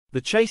The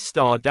Chase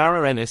star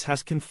Darragh Ennis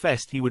has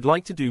confessed he would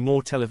like to do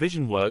more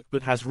television work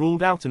but has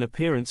ruled out an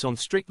appearance on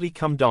Strictly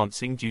Come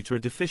Dancing due to a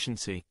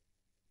deficiency.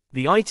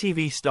 The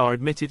ITV star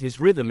admitted his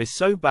rhythm is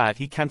so bad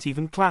he can't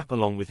even clap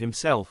along with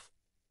himself.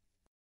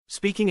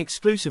 Speaking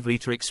exclusively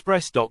to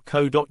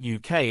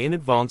Express.co.uk in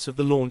advance of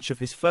the launch of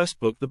his first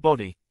book The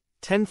Body,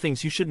 10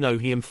 Things You Should Know,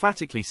 he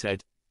emphatically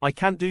said, "I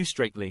can't do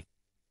Strictly.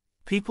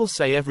 People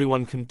say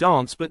everyone can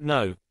dance, but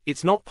no,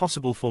 it's not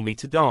possible for me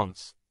to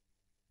dance.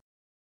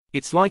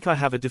 It's like I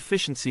have a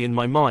deficiency in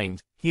my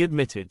mind," he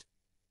admitted.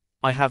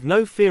 "I have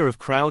no fear of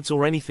crowds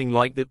or anything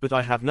like that, but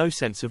I have no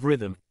sense of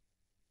rhythm.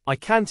 I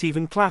can't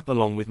even clap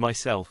along with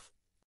myself."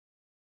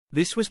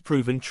 This was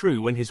proven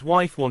true when his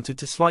wife wanted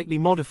to slightly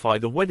modify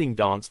the wedding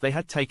dance they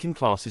had taken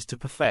classes to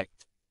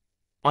perfect.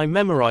 "I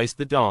memorized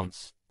the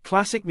dance.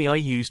 Classic me, I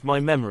used my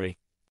memory.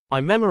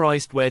 I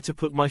memorized where to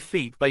put my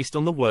feet based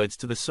on the words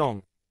to the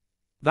song.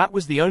 That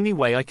was the only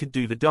way I could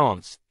do the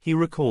dance," he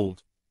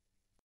recalled.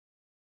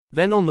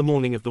 Then on the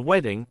morning of the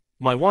wedding,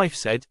 my wife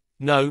said,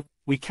 "No,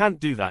 we can't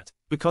do that,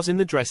 because in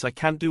the dress I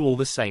can't do all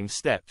the same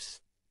steps.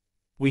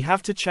 We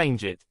have to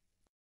change it."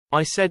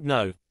 I said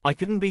no, I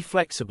couldn't be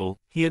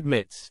flexible, he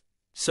admits.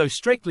 "So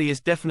Strictly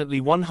is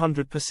definitely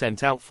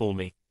 100% out for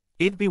me.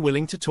 I'd be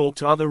willing to talk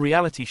to other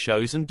reality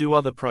shows and do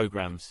other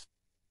programs.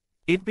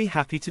 I'd be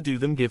happy to do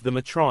them, give them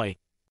a try.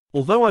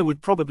 Although I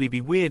would probably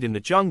be weird in the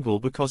jungle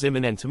because I'm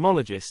an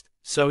entomologist,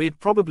 so I'd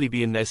probably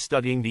be in there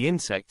studying the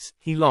insects,"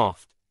 he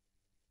laughed.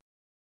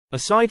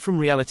 Aside from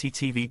reality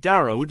TV,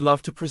 Darragh would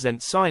love to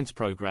present science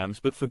programs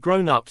but for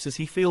grown-ups, as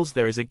he feels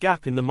there is a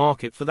gap in the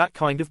market for that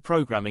kind of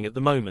programming at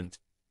the moment.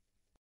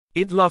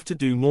 "I'd love to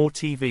do more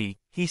TV,"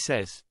 he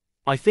says.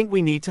 "I think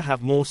we need to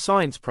have more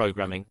science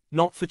programming,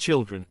 not for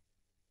children.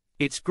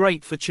 It's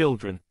great for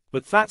children,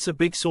 but that's a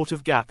big sort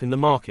of gap in the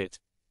market.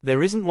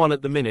 There isn't one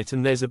at the minute,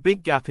 and there's a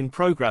big gap in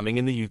programming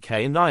in the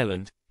UK and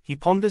Ireland," he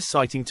ponders,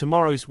 citing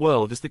Tomorrow's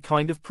World as the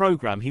kind of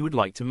program he would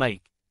like to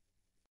make.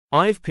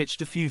 "I've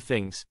pitched a few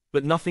things,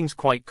 but nothing's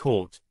quite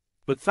caught.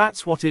 But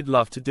that's what I'd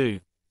love to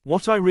do.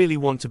 What I really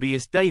want to be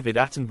is David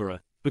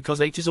Attenborough,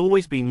 because H has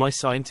always been my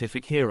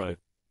scientific hero.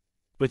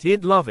 But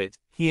I'd love it,"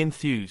 he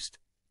enthused.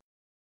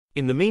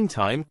 In the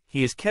meantime,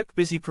 he is kept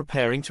busy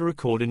preparing to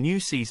record a new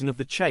season of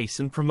The Chase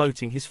and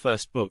promoting his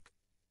first book.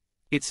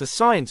 It's a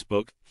science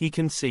book, he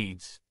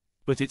concedes.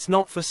 But it's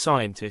not for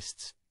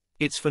scientists.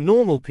 It's for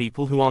normal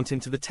people who aren't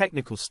into the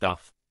technical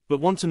stuff, but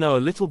want to know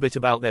a little bit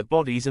about their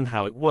bodies and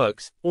how it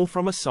works, all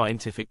from a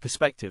scientific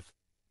perspective.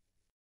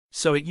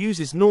 So it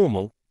uses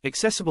normal,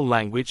 accessible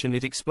language, and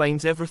it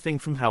explains everything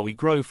from how we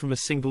grow from a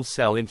single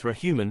cell into a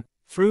human,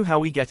 through how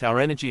we get our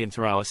energy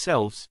into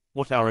ourselves,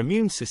 what our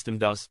immune system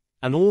does,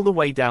 and all the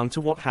way down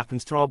to what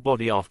happens to our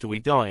body after we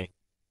die.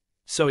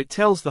 So it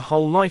tells the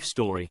whole life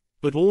story,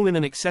 but all in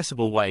an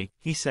accessible way,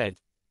 he said.